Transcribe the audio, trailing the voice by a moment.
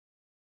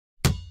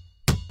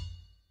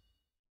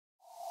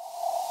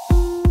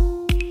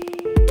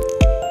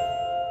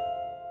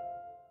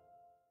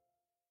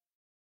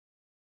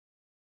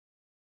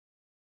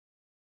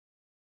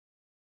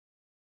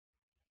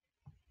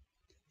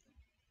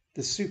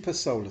The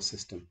supersolar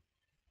system.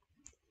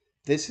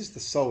 This is the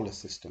solar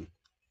system.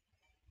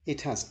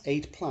 It has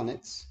 8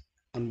 planets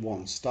and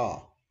 1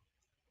 star.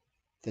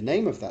 The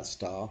name of that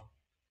star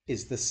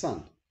is the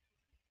Sun.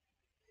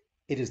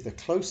 It is the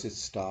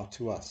closest star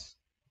to us.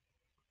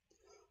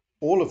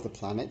 All of the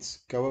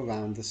planets go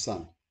around the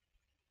Sun.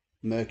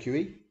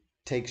 Mercury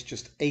takes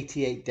just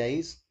 88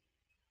 days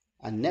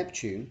and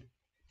Neptune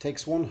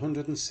takes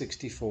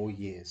 164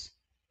 years.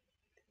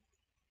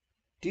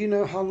 Do you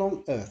know how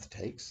long Earth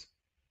takes?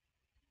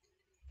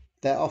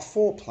 There are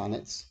 4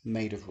 planets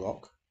made of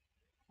rock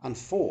and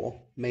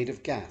 4 made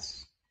of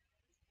gas.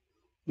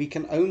 We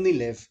can only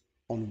live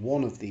on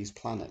one of these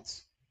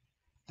planets,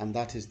 and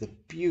that is the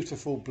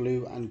beautiful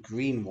blue and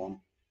green one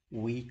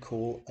we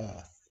call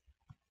Earth.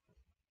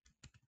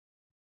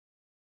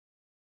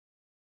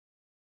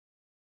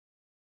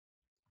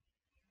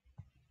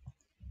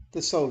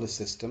 The solar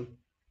system,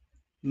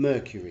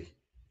 Mercury.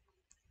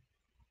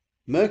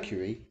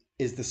 Mercury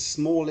is the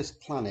smallest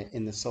planet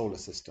in the solar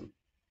system.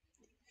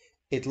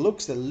 It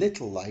looks a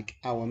little like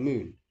our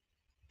moon,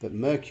 but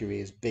Mercury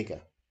is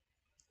bigger.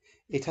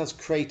 It has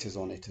craters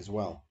on it as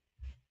well.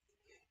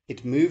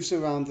 It moves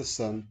around the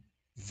Sun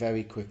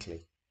very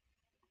quickly.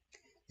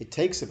 It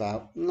takes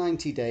about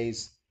 90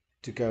 days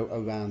to go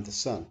around the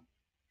Sun,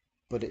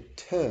 but it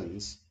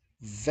turns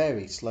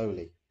very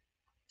slowly.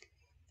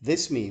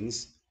 This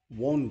means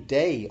one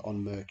day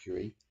on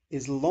Mercury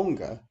is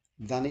longer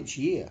than its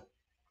year.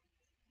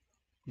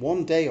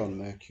 One day on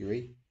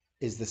Mercury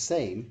is the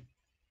same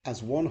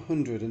as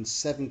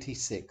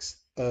 176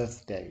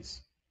 Earth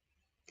days.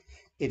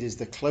 It is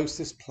the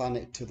closest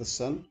planet to the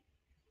Sun,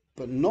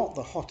 but not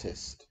the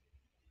hottest.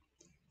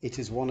 It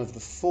is one of the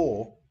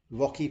 4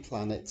 rocky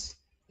planets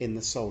in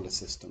the solar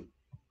system.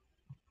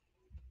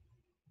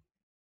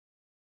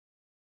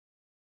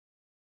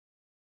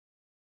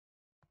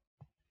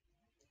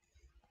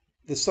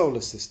 The solar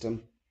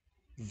system,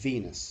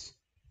 Venus.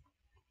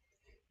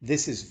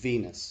 This is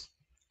Venus,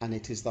 and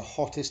it is the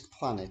hottest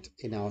planet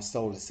in our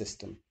solar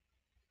system.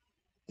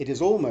 It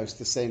is almost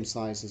the same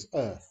size as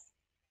Earth.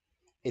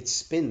 It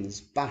spins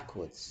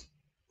backwards.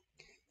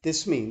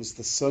 This means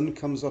the Sun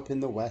comes up in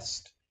the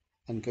west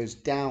and goes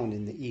down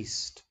in the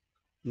east,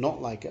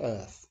 not like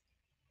Earth.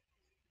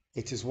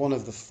 It is one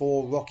of the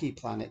 4 rocky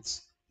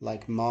planets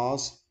like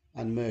Mars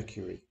and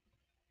Mercury,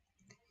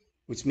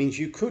 which means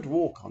you could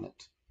walk on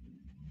it.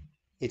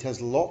 It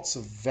has lots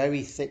of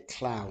very thick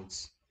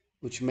clouds,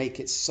 which make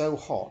it so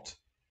hot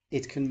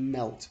it can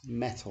melt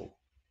metal.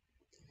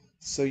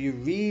 So you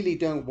really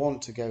don't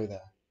want to go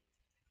there.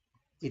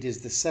 It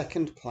is the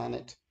 2nd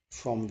planet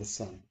from the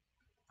Sun.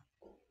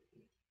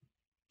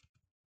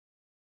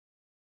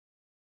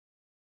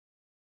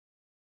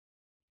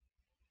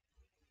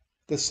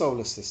 The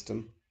solar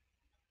system,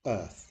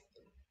 Earth.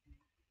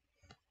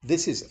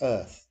 This is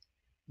Earth.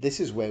 This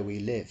is where we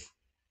live.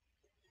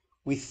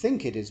 We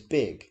think it is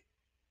big,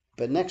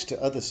 but next to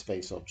other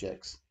space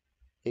objects,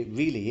 it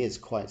really is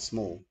quite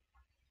small.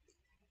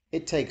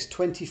 It takes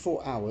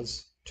 24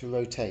 hours to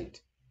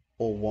rotate,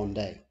 or 1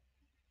 day.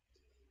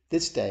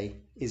 This day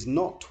is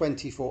not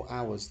 24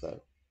 hours though.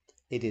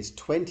 It is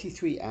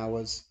 23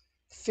 hours,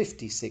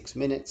 56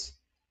 minutes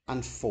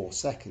and 4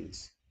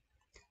 seconds.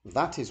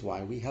 That is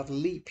why we have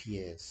leap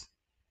years.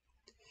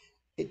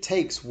 It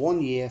takes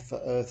 1 year for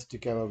Earth to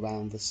go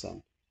around the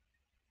Sun.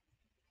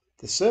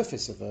 The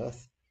surface of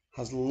Earth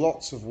has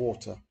lots of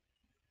water.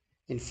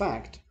 In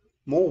fact,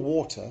 more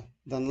water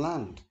than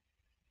land.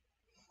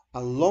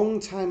 A long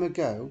time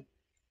ago,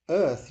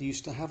 Earth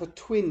used to have a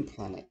twin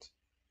planet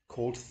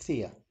called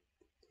Theia,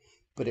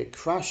 but it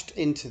crashed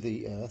into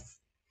the Earth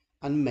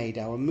and made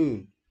our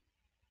moon.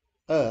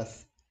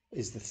 Earth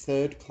is the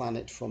 3rd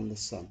planet from the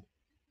Sun.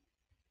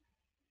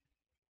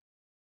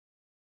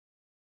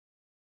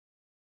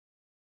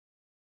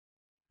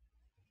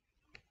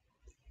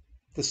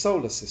 The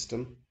solar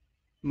system,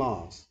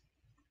 Mars.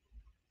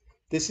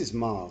 This is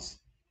Mars.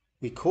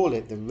 We call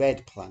it the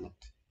red planet.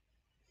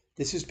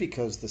 This is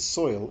because the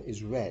soil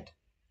is red.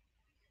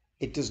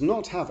 It does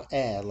not have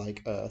air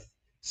like Earth,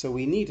 so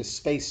we need a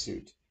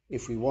spacesuit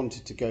if we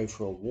wanted to go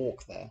for a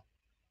walk there.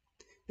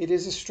 It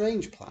is a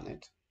strange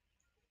planet.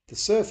 The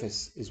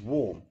surface is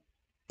warm,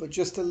 but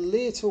just a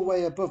little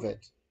way above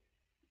it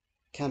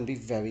can be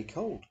very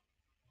cold.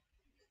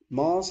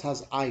 Mars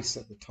has ice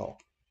at the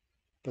top,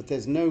 but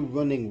there's no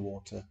running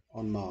water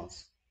on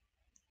Mars.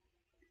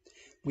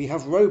 We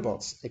have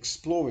robots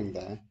exploring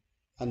there,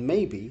 and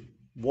maybe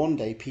one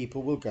day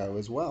people will go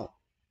as well.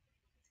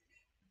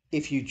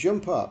 If you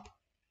jump up,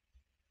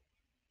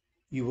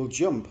 you will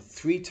jump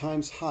 3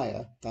 times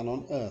higher than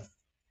on Earth.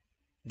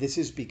 This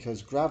is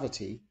because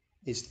gravity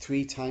is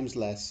 3 times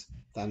less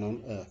than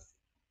on Earth.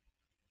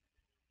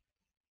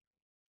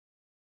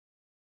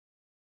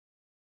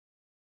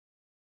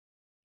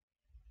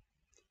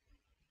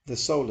 The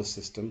solar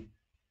system,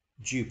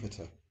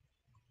 Jupiter.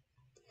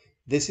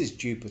 This is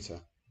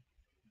Jupiter.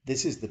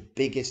 This is the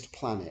biggest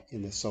planet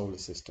in the solar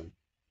system.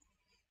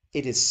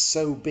 It is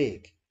so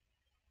big.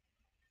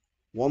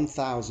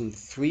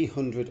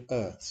 1,300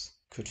 Earths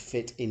could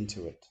fit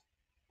into it.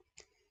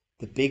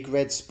 The big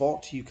red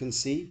spot you can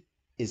see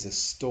is a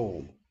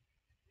storm.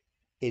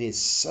 It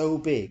is so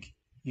big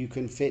you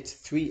can fit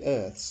 3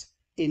 Earths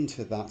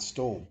into that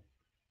storm.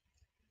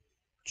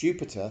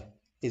 Jupiter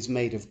is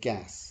made of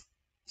gas,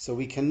 so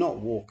we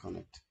cannot walk on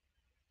it.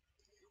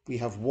 We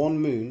have 1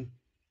 moon,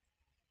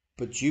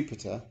 but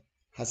Jupiter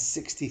has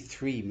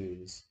 63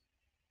 moons.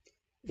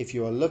 If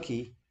you are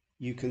lucky,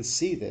 you can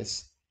see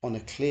this on a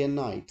clear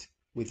night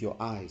with your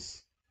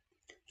eyes,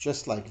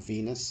 just like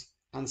Venus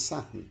and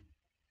Saturn.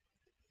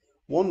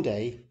 One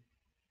day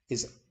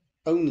is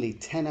only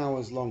 10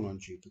 hours long on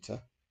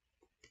Jupiter.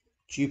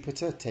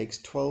 Jupiter takes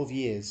 12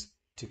 years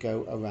to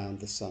go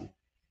around the Sun.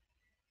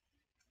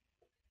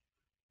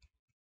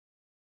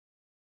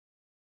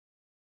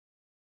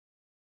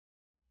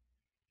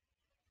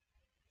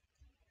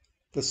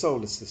 The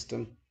solar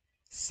system,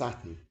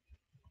 Saturn.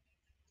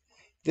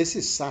 This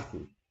is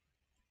Saturn.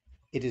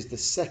 It is the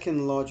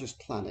 2nd largest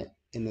planet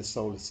in the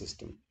solar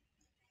system.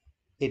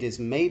 It is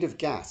made of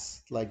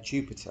gas like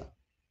Jupiter.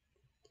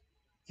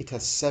 It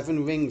has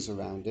 7 rings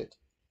around it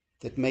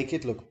that make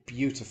it look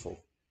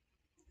beautiful.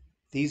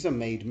 These are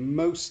made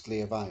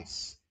mostly of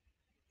ice.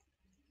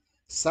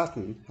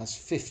 Saturn has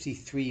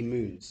 53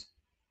 moons.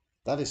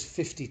 That is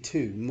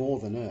 52 more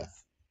than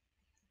Earth.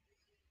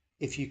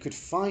 If you could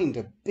find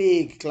a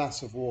big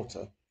glass of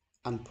water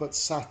and put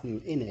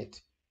Saturn in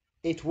it,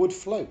 it would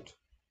float.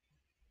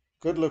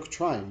 Good luck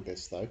trying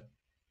this though.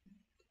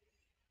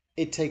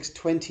 It takes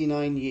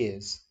 29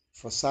 years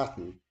for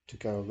Saturn to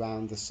go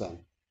around the Sun.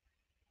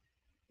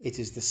 It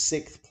is the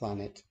 6th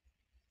planet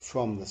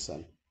from the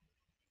Sun.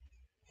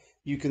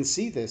 You can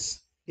see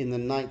this in the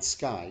night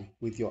sky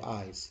with your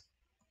eyes,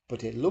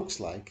 but it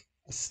looks like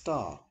a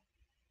star.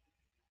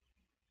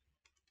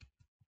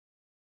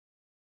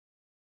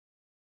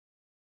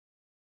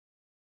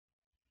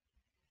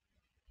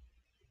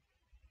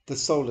 The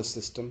solar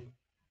system,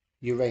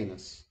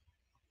 Uranus.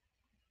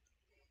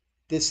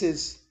 This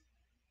is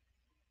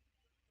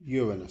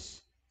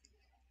Uranus.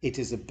 It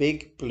is a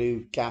big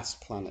blue gas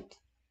planet.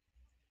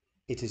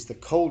 It is the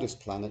coldest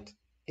planet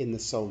in the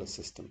solar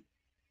system,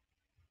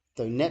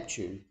 though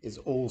Neptune is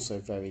also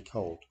very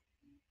cold.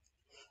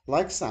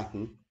 Like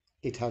Saturn,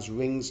 it has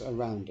rings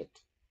around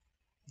it.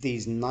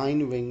 These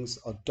 9 rings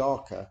are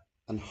darker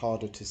and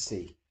harder to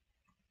see.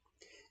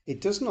 It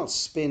does not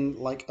spin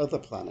like other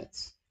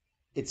planets.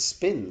 It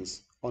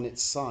spins on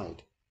its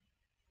side.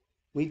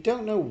 We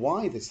don't know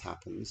why this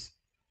happens,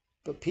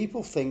 but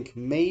people think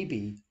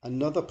maybe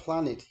another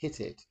planet hit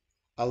it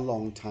a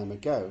long time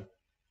ago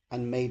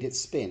and made it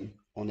spin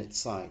on its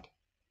side.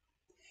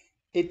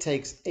 It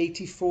takes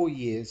 84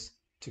 years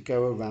to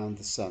go around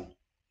the Sun.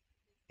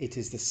 It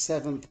is the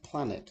 7th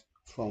planet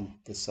from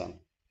the Sun.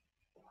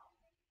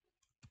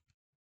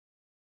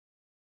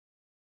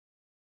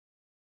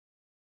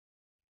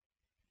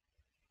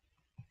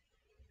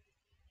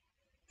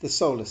 The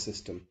solar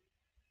system,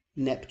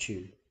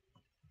 Neptune.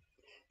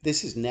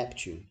 This is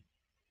Neptune.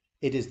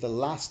 It is the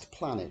last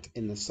planet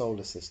in the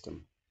solar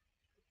system.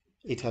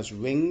 It has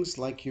rings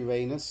like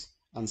Uranus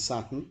and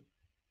Saturn,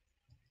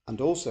 and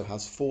also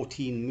has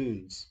 14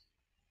 moons.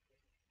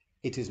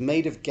 It is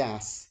made of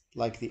gas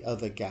like the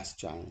other gas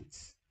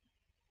giants.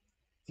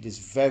 It is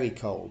very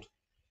cold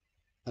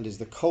and is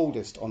the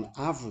coldest on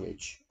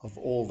average of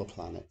all the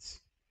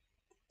planets.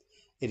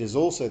 It is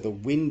also the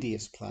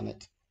windiest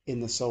planet in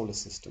the solar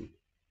system.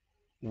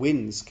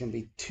 Winds can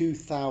be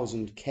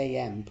 2000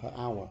 km per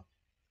hour.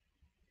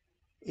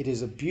 It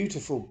is a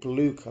beautiful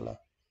blue color,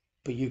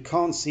 but you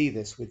can't see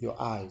this with your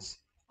eyes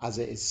as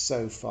it is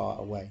so far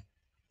away.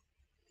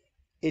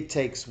 It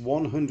takes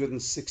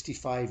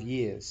 165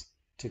 years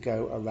to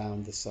go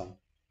around the Sun.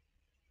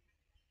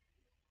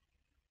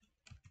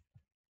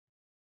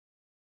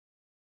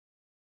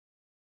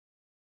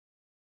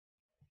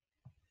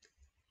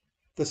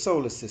 The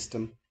solar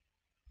system,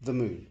 the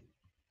Moon.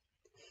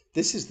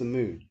 This is the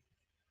Moon.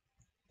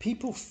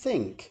 People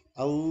think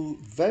a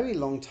very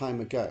long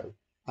time ago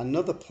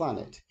another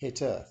planet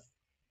hit Earth.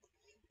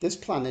 This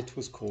planet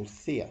was called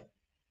Theia.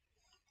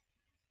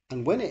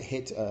 And when it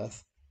hit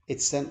Earth,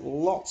 it sent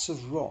lots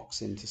of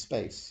rocks into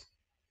space.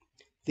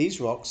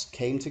 These rocks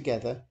came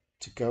together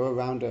to go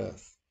around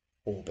Earth,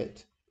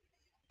 orbit,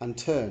 and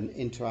turn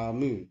into our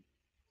moon.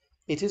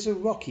 It is a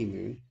rocky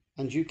moon,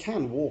 and you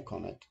can walk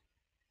on it.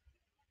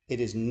 It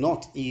is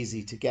not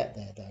easy to get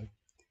there though,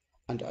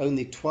 and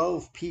only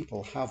 12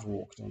 people have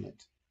walked on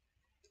it.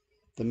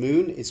 The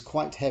moon is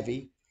quite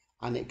heavy,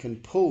 and it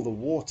can pull the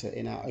water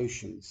in our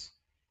oceans.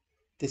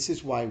 This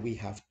is why we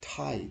have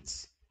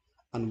tides,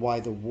 and why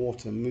the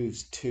water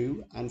moves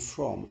to and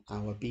from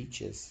our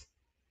beaches.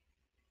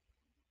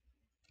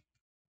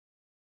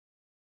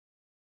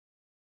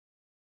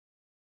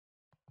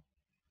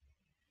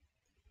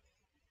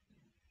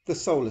 The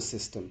solar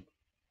system,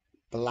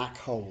 black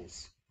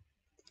holes.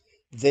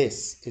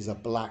 This is a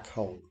black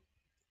hole,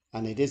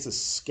 and it is a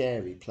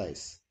scary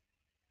place.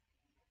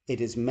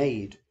 It is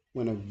made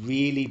when a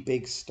really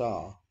big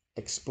star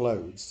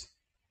explodes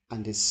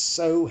and is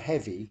so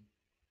heavy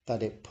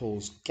that it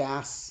pulls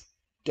gas,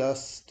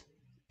 dust,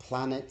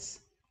 planets,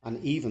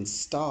 and even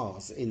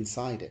stars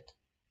inside it.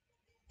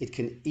 It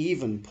can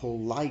even pull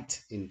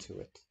light into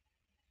it.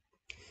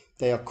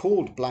 They are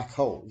called black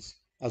holes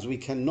as we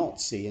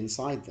cannot see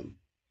inside them.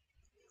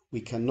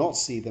 We cannot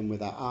see them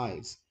with our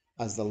eyes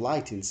as the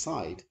light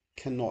inside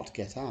cannot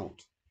get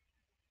out.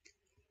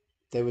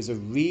 There is a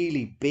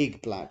really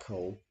big black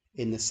hole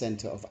in the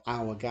center of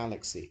our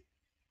galaxy.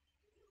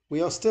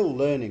 We are still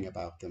learning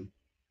about them,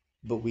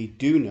 but we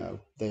do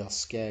know they are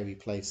scary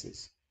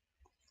places.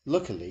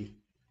 Luckily,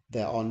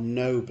 there are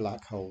no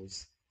black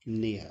holes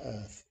near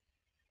Earth.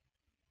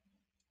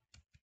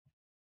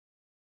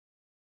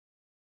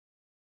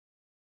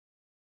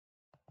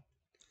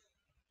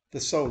 The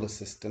solar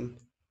system,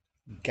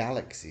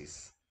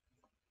 galaxies.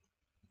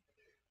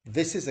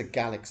 This is a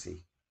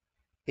galaxy.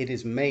 It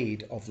is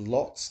made of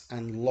lots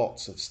and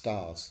lots of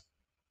stars.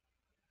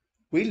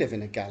 We live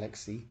in a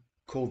galaxy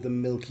called the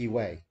Milky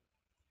Way,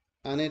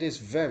 and it is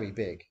very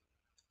big.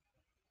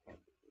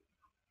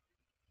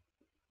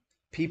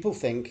 People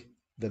think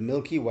the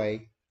Milky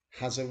Way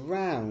has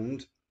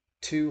around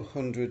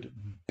 200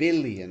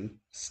 billion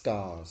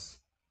stars.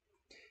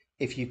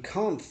 If you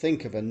can't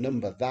think of a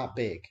number that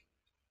big,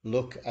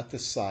 look at the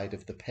side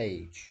of the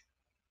page.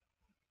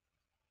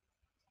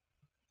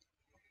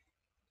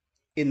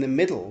 In the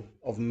middle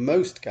of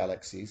most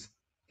galaxies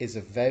is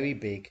a very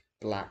big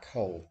black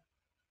hole.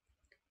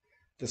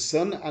 The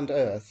Sun and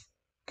Earth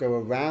go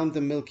around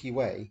the Milky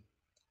Way,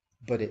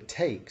 but it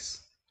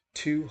takes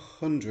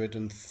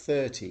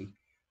 230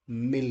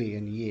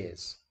 million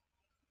years.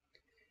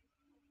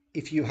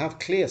 If you have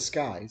clear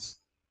skies,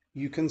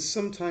 you can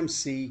sometimes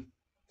see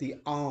the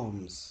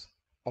arms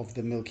of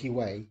the Milky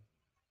Way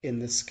in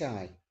the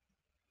sky.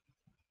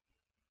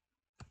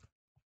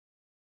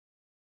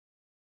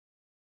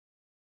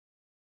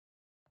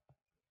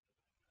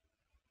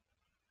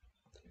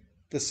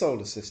 The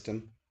solar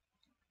system,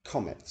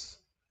 comets.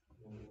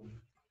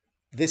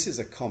 This is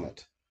a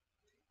comet.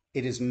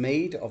 It is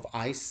made of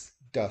ice,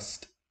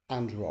 dust,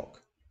 and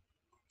rock.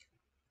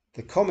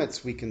 The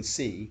comets we can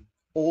see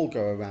all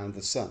go around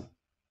the sun.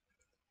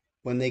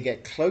 When they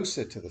get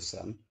closer to the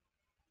sun,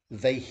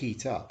 they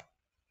heat up.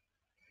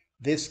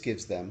 This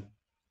gives them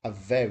a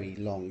very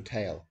long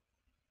tail.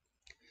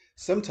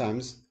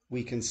 Sometimes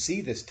we can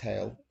see this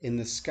tail in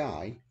the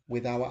sky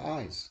with our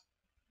eyes.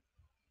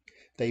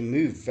 They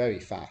move very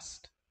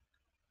fast.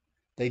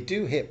 They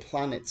do hit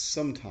planets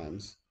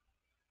sometimes,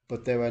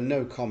 but there are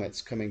no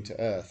comets coming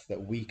to Earth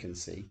that we can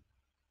see.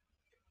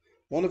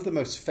 One of the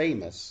most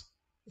famous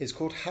is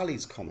called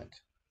Halley's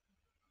Comet,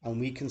 and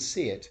we can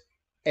see it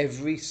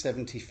every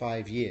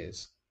 75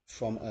 years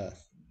from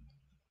Earth.